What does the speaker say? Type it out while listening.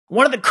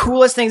One of the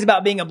coolest things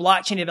about being a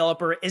blockchain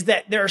developer is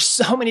that there are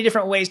so many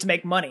different ways to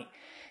make money.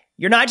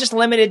 You're not just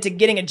limited to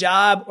getting a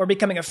job or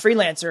becoming a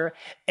freelancer.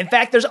 In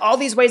fact, there's all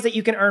these ways that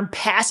you can earn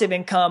passive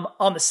income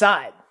on the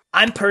side.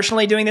 I'm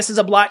personally doing this as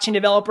a blockchain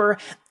developer,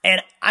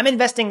 and I'm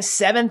investing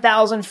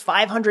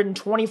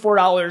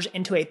 $7,524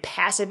 into a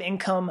passive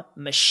income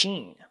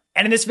machine.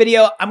 And in this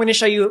video, I'm going to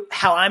show you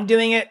how I'm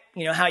doing it,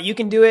 how you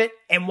can do it,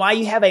 and why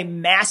you have a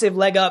massive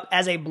leg up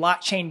as a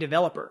blockchain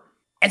developer.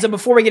 And so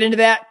before we get into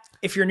that,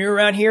 if you're new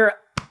around here,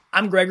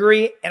 I'm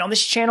Gregory, and on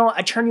this channel,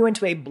 I turn you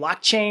into a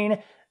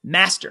blockchain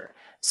master.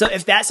 So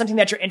if that's something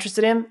that you're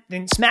interested in,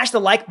 then smash the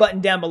like button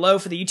down below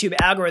for the YouTube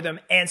algorithm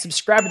and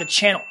subscribe to the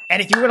channel.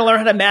 And if you want to learn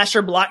how to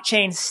master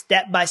blockchain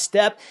step by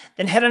step,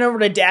 then head on over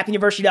to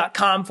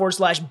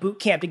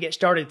dappuniversity.com/bootcamp to get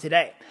started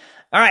today.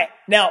 All right.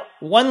 Now,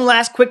 one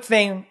last quick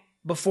thing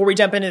before we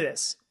jump into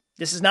this.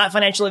 This is not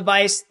financial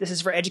advice. This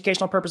is for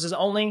educational purposes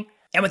only.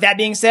 And with that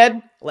being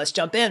said, let's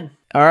jump in.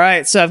 All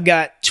right, so I've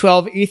got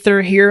 12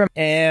 Ether here,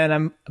 and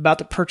I'm about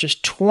to purchase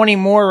 20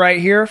 more right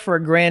here for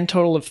a grand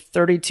total of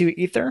 32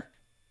 Ether.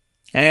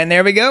 And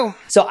there we go.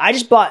 So I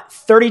just bought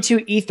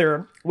 32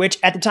 Ether, which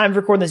at the time of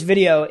recording this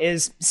video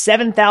is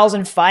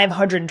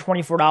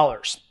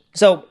 $7,524.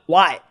 So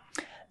why?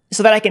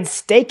 So that I can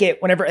stake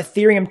it whenever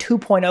Ethereum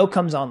 2.0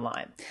 comes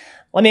online.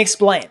 Let me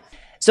explain.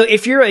 So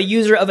if you're a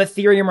user of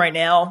Ethereum right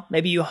now,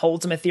 maybe you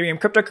hold some Ethereum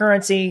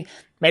cryptocurrency,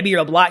 maybe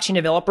you're a blockchain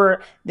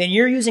developer, then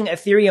you're using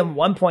Ethereum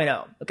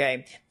 1.0,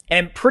 okay?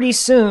 And pretty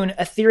soon,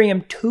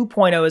 Ethereum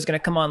 2.0 is going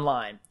to come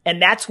online.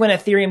 And that's when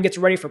Ethereum gets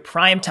ready for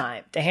prime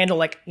time to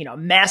handle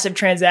massive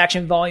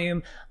transaction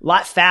volume a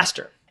lot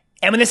faster.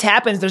 And when this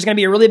happens, there's going to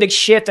be a really big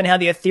shift in how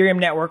the Ethereum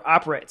network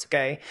operates,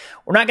 okay?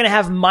 We're not going to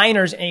have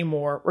miners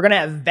anymore. We're going to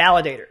have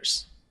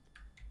validators.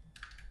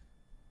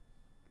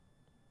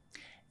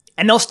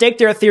 And they'll stake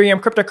their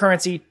Ethereum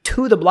cryptocurrency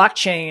to the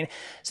blockchain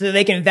so that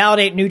they can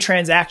validate new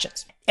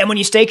transactions. And when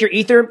you stake your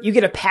Ether, you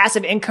get a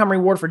passive income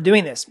reward for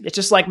doing this. It's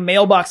just like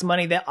mailbox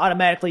money that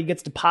automatically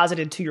gets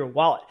deposited to your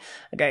wallet.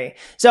 Okay.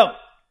 So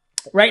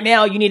right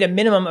now you need a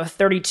minimum of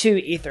 32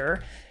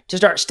 Ether to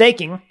start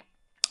staking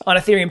on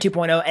Ethereum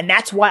 2.0. And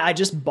that's why I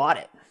just bought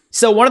it.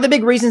 So one of the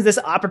big reasons this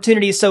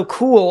opportunity is so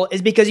cool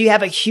is because you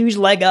have a huge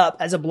leg up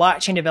as a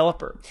blockchain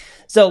developer.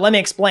 So let me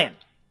explain.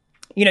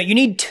 You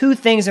need two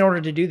things in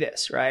order to do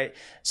this, right?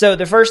 So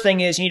the first thing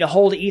is you need to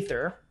hold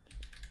Ether.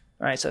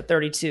 All right. So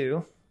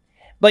 32.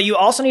 But you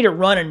also need to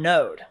run a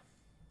node.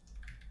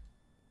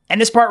 And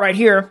this part right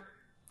here,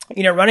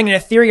 running an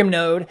Ethereum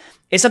node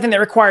is something that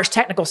requires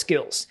technical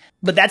skills.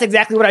 But that's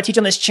exactly what I teach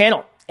on this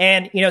channel.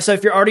 And, so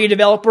if you're already a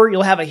developer,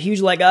 you'll have a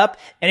huge leg up.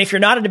 And if you're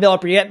not a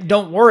developer yet,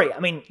 don't worry. I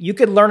mean, you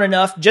could learn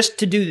enough just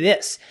to do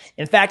this.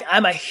 In fact,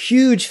 I'm a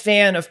huge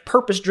fan of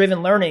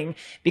purpose-driven learning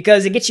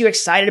because it gets you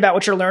excited about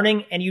what you're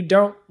learning, and you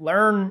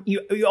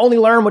only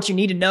learn what you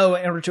need to know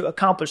in order to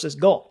accomplish this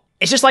goal.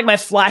 It's just like my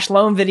flash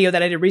loan video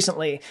that I did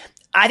recently.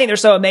 I think they're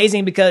so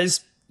amazing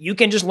because you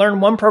can just learn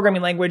one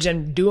programming language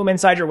and do them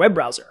inside your web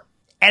browser.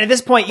 And at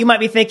this point, you might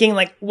be thinking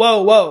like,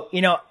 whoa,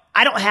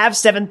 I don't have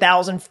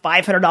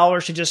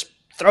 $7,500 to just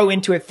throw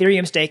into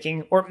Ethereum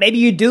staking, or maybe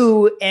you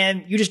do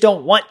and you just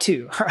don't want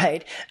to, all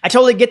right? I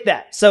totally get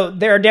that. So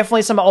there are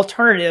definitely some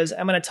alternatives.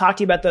 I'm going to talk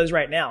to you about those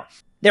right now.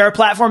 There are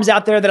platforms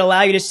out there that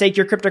allow you to stake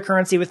your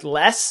cryptocurrency with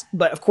less,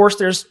 but of course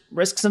there's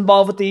risks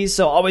involved with these,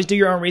 so always do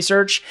your own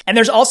research. And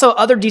there's also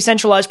other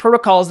decentralized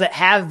protocols that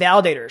have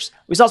validators.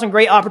 We saw some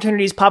great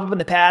opportunities pop up in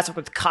the past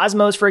with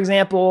Cosmos, for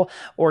example,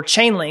 or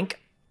Chainlink.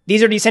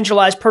 These are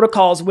decentralized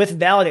protocols with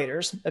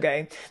validators,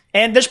 okay?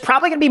 And there's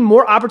probably going to be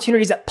more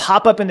opportunities that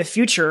pop up in the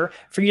future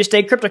for you to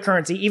stake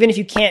cryptocurrency, even if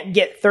you can't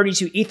get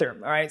 32 Ether,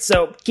 all right?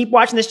 So keep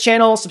watching this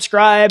channel,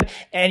 subscribe,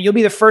 and you'll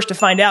be the first to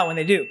find out when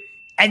they do.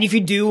 And if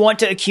you do want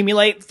to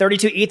accumulate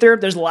 32 Ether,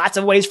 there's lots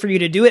of ways for you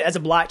to do it as a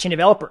blockchain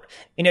developer.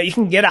 You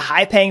can get a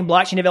high-paying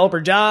blockchain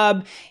developer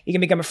job, you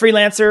can become a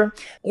freelancer,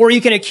 or you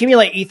can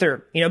accumulate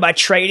Ether, by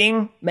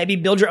trading, maybe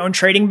build your own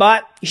trading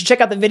bot. You should check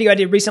out the video I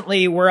did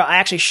recently where I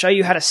actually show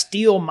you how to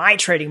steal my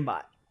trading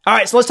bot. All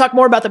right, so let's talk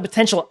more about the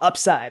potential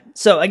upside.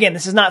 So again,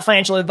 this is not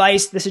financial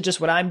advice. This is just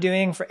what I'm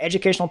doing for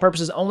educational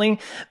purposes only.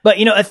 But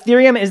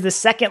Ethereum is the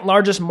second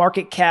largest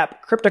market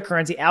cap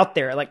cryptocurrency out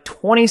there, like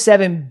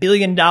 $27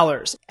 billion.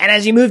 And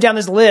as you move down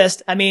this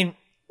list,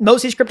 most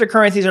of these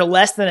cryptocurrencies are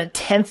less than a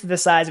tenth the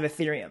size of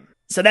Ethereum.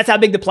 So that's how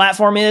big the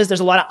platform is. There's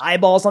a lot of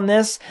eyeballs on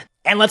this.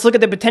 And let's look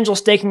at the potential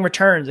staking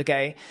returns,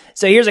 okay?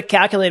 So here's a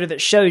calculator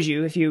that shows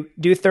you if you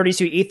do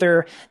 32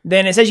 Ether,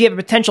 then it says you have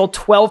a potential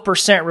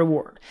 12%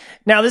 reward.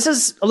 Now, this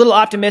is a little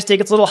optimistic.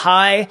 It's a little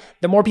high.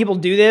 The more people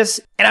do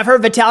this, and I've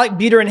heard Vitalik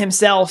Buterin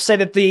himself say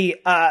that the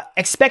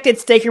expected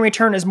staking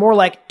return is more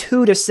like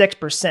 2 to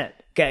 6%.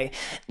 Okay.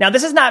 Now,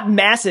 this is not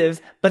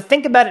massive, but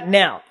think about it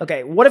now.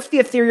 Okay. What if the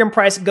Ethereum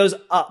price goes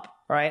up,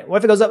 right? What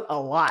if it goes up a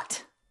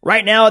lot?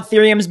 Right now,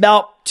 Ethereum's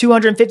about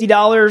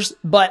 $250,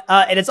 but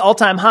at its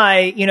all-time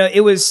high,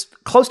 it was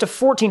close to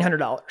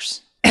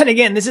 $1,400. And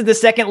again, this is the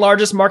second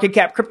largest market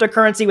cap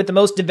cryptocurrency with the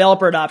most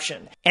developer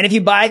adoption. And if you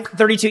buy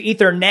 32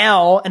 Ether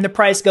now and the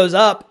price goes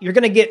up, you're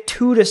going to get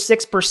 2 to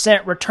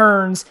 6%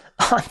 returns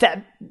on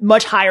that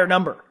much higher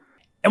number.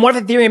 And what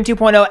if Ethereum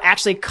 2.0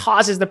 actually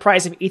causes the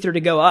price of Ether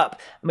to go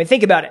up? I mean,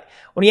 think about it.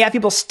 When you have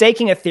people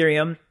staking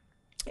Ethereum,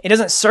 it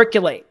doesn't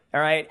circulate, all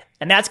right?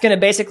 And that's going to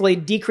basically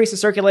decrease the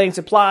circulating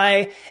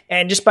supply,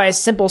 and just by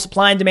simple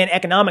supply and demand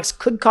economics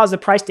could cause the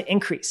price to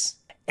increase.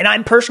 And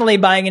I'm personally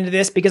buying into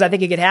this because I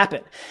think it could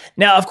happen.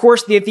 Now, of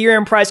course, the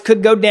Ethereum price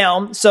could go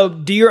down, so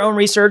do your own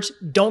research.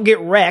 Don't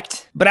get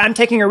wrecked. But I'm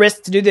taking a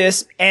risk to do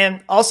this.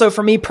 And also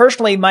for me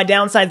personally, my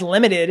downside's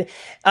limited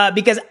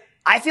because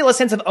I feel a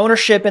sense of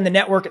ownership in the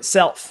network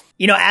itself.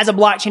 You know, as a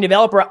blockchain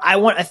developer, I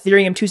want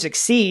Ethereum to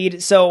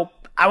succeed. So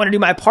I want to do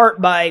my part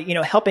by,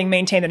 helping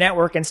maintain the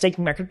network and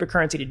staking my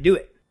cryptocurrency to do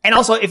it. And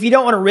also, if you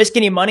don't want to risk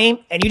any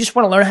money and you just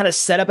want to learn how to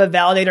set up a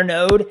validator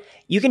node,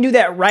 you can do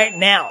that right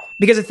now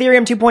because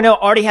Ethereum 2.0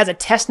 already has a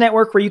test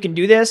network where you can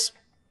do this.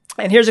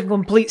 And here's a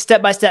complete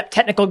step-by-step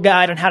technical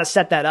guide on how to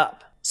set that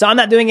up. So I'm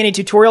not doing any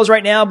tutorials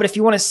right now, but if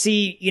you want to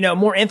see,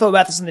 more info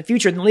about this in the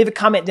future, then leave a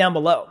comment down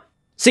below.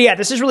 So yeah,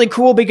 this is really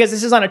cool because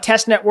this is on a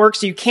test network,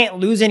 so you can't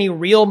lose any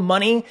real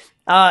money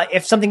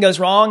if something goes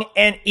wrong.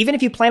 And even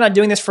if you plan on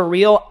doing this for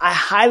real, I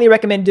highly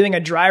recommend doing a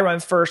dry run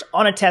first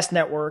on a test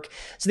network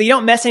so that you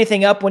don't mess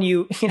anything up when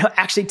you,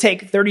 actually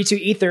take 32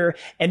 Ether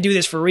and do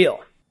this for real.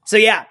 So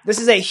yeah,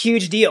 this is a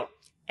huge deal.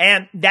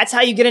 And that's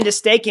how you get into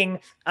staking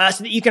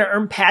so that you can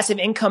earn passive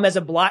income as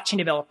a blockchain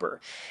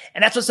developer.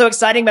 And that's what's so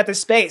exciting about this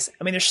space.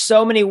 I mean, there's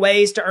so many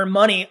ways to earn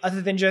money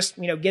other than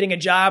just, getting a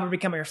job or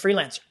becoming a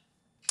freelancer.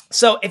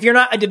 So if you're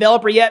not a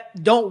developer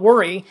yet, don't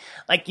worry.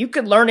 Like, you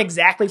could learn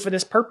exactly for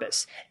this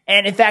purpose.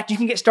 And in fact, you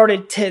can get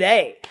started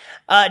today.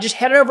 Just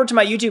head over to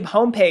my YouTube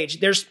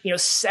homepage. There's,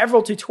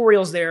 several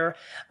tutorials there,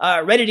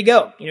 ready to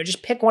go.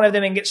 Just pick one of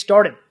them and get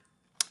started.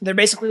 They're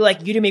basically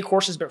like Udemy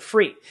courses, but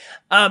free.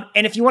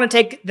 And if you want to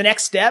take the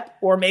next step,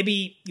 or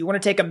maybe you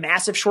want to take a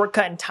massive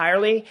shortcut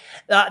entirely,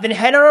 then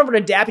head on over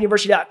to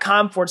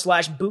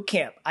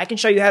dappuniversity.com/bootcamp. I can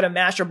show you how to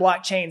master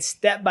blockchain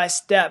step by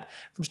step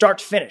from start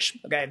to finish.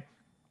 Okay.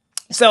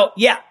 So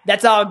yeah,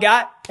 that's all I've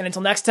got. And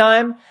until next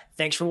time,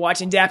 thanks for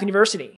watching Dapp University.